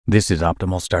This is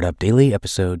Optimal Startup Daily,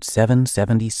 episode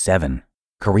 777,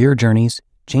 Career Journeys,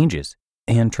 Changes,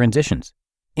 and Transitions,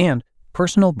 and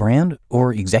Personal Brand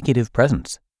or Executive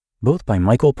Presence, both by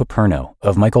Michael Piperno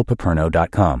of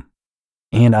michaelpiperno.com.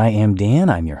 And I am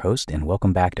Dan, I'm your host, and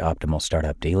welcome back to Optimal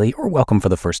Startup Daily, or welcome for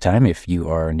the first time if you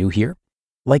are new here.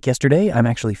 Like yesterday, I'm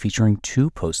actually featuring two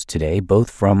posts today,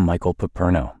 both from Michael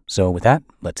Piperno. So with that,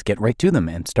 let's get right to them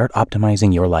and start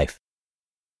optimizing your life.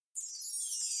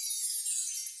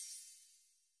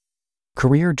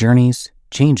 Career Journeys,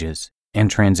 Changes, and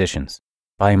Transitions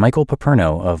by Michael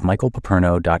Piperno of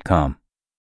michaelpiperno.com.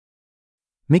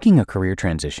 Making a career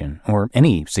transition, or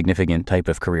any significant type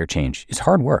of career change, is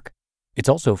hard work. It's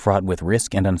also fraught with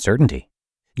risk and uncertainty.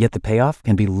 Yet the payoff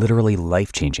can be literally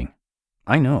life-changing.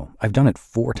 I know, I've done it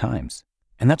 4 times.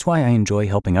 And that's why I enjoy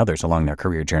helping others along their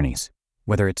career journeys.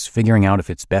 Whether it's figuring out if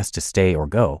it's best to stay or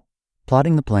go,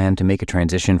 plotting the plan to make a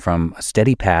transition from a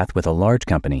steady path with a large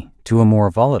company to a more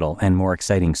volatile and more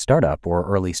exciting startup or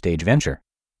early-stage venture,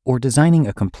 or designing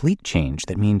a complete change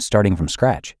that means starting from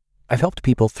scratch. I've helped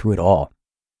people through it all.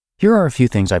 Here are a few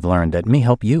things I've learned that may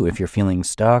help you if you're feeling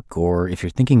stuck or if you're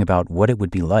thinking about what it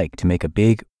would be like to make a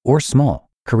big or small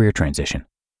career transition.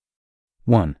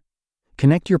 1.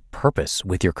 Connect your purpose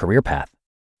with your career path.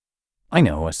 I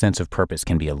know a sense of purpose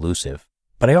can be elusive,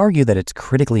 but I argue that it's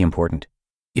critically important.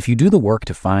 If you do the work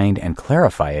to find and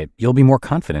clarify it, you'll be more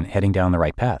confident heading down the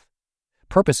right path.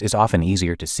 Purpose is often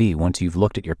easier to see once you've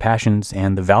looked at your passions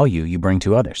and the value you bring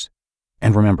to others.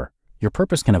 And remember, your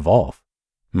purpose can evolve.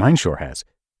 Mine sure has.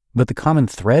 But the common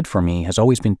thread for me has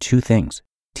always been 2 things: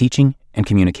 teaching and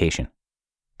communication.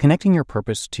 Connecting your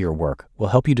purpose to your work will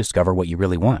help you discover what you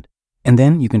really want, and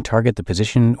then you can target the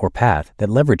position or path that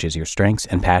leverages your strengths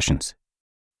and passions.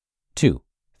 2.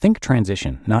 Think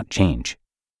transition, not change.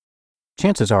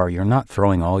 Chances are you're not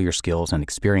throwing all your skills and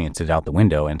experiences out the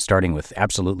window and starting with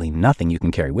absolutely nothing you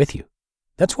can carry with you.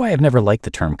 That's why I've never liked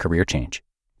the term career change.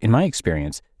 In my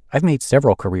experience, I've made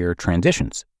several career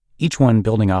transitions, each one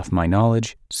building off my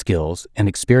knowledge, skills, and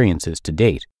experiences to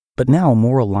date, but now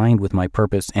more aligned with my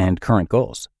purpose and current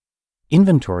goals.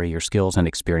 Inventory your skills and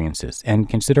experiences and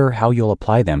consider how you'll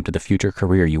apply them to the future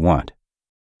career you want.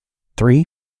 3.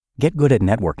 Get good at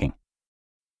networking.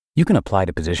 You can apply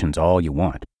to positions all you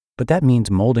want, but that means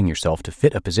molding yourself to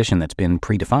fit a position that's been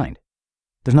predefined.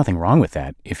 There's nothing wrong with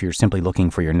that if you're simply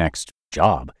looking for your next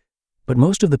job, but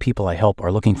most of the people I help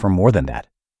are looking for more than that.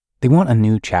 They want a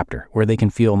new chapter where they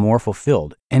can feel more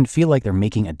fulfilled and feel like they're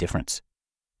making a difference.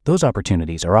 Those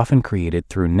opportunities are often created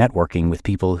through networking with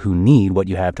people who need what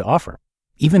you have to offer,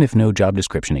 even if no job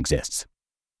description exists.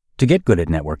 To get good at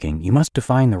networking, you must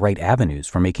define the right avenues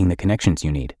for making the connections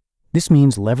you need. This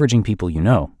means leveraging people you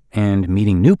know and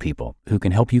meeting new people who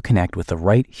can help you connect with the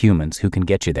right humans who can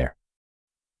get you there.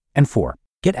 And 4,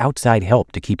 get outside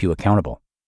help to keep you accountable.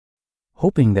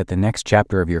 Hoping that the next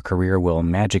chapter of your career will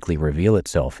magically reveal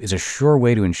itself is a sure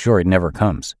way to ensure it never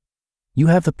comes. You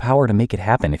have the power to make it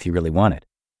happen if you really want it.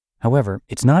 However,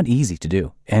 it's not easy to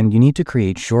do, and you need to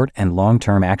create short and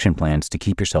long-term action plans to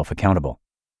keep yourself accountable.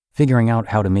 Figuring out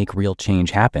how to make real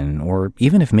change happen, or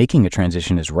even if making a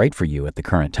transition is right for you at the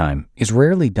current time, is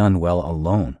rarely done well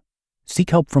alone. Seek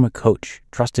help from a coach,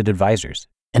 trusted advisors,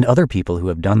 and other people who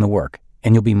have done the work,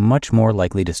 and you'll be much more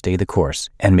likely to stay the course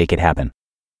and make it happen.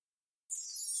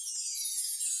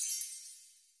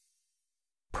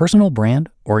 Personal Brand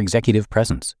or Executive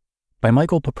Presence by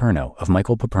Michael Piperno of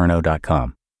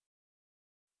michaelpiperno.com.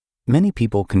 Many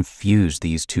people confuse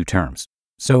these 2 terms,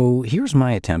 so here's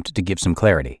my attempt to give some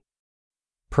clarity.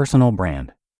 Personal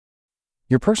brand.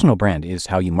 Your personal brand is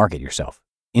how you market yourself,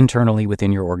 internally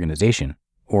within your organization,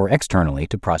 or externally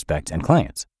to prospects and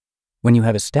clients. When you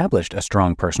have established a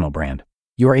strong personal brand,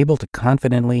 you are able to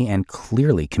confidently and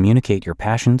clearly communicate your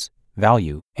passions,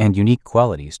 value, and unique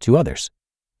qualities to others.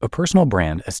 A personal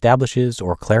brand establishes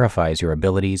or clarifies your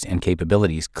abilities and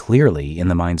capabilities clearly in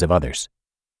the minds of others.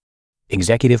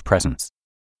 Executive presence.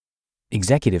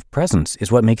 Executive presence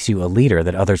is what makes you a leader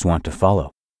that others want to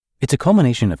follow. It's a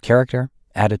culmination of character,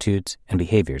 attitudes, and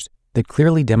behaviors that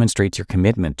clearly demonstrates your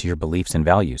commitment to your beliefs and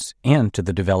values and to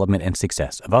the development and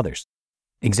success of others.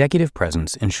 Executive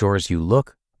presence ensures you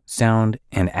look, sound,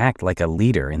 and act like a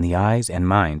leader in the eyes and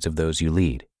minds of those you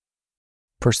lead.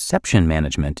 Perception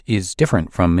management is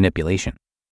different from manipulation.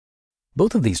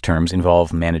 Both of these terms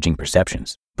involve managing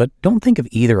perceptions, but don't think of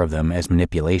either of them as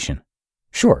manipulation.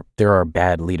 Sure, there are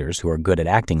bad leaders who are good at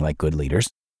acting like good leaders,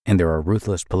 and there are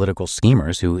ruthless political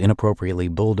schemers who inappropriately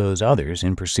bulldoze others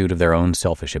in pursuit of their own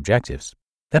selfish objectives.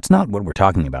 That's not what we're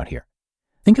talking about here.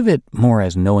 Think of it more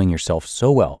as knowing yourself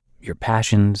so well, your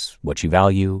passions, what you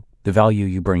value, the value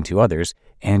you bring to others,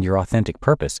 and your authentic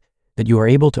purpose, that you are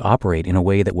able to operate in a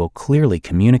way that will clearly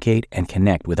communicate and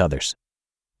connect with others.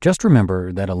 Just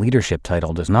remember that a leadership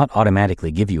title does not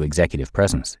automatically give you executive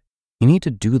presence. You need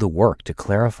to do the work to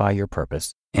clarify your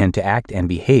purpose and to act and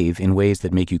behave in ways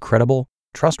that make you credible,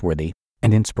 trustworthy,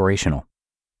 and inspirational.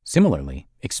 Similarly,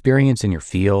 experience in your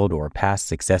field or past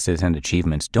successes and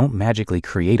achievements don't magically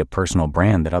create a personal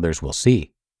brand that others will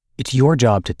see. It's your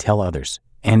job to tell others,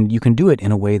 and you can do it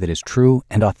in a way that is true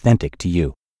and authentic to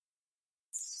you.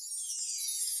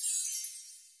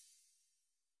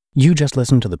 You just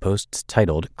listened to the posts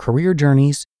titled Career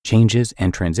Journeys, Changes,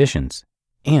 and Transitions,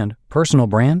 and Personal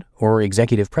Brand or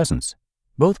Executive Presence,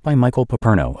 both by Michael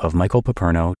Piperno of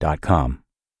michaelpiperno.com.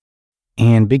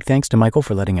 And big thanks to Michael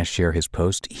for letting us share his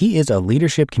post. He is a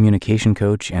leadership communication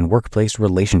coach and workplace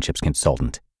relationships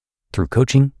consultant. Through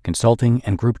coaching, consulting,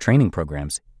 and group training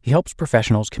programs, he helps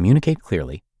professionals communicate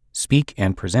clearly, speak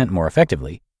and present more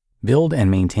effectively, build and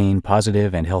maintain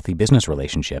positive and healthy business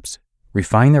relationships,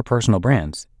 refine their personal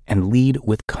brands, and lead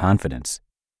with confidence.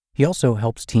 He also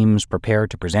helps teams prepare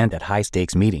to present at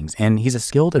high-stakes meetings, and he's a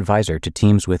skilled advisor to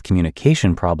teams with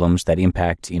communication problems that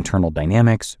impact internal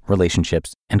dynamics,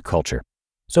 relationships, and culture.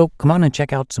 So come on and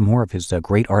check out some more of his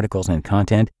great articles and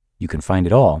content. You can find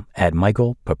it all at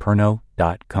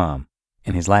michaelpiperno.com.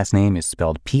 And his last name is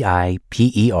spelled Piperno.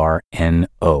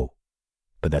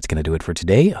 But that's going to do it for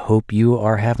today. Hope you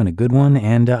are having a good one,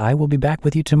 and I will be back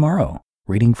with you tomorrow,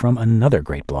 reading from another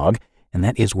great blog, and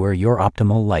that is where your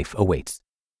optimal life awaits.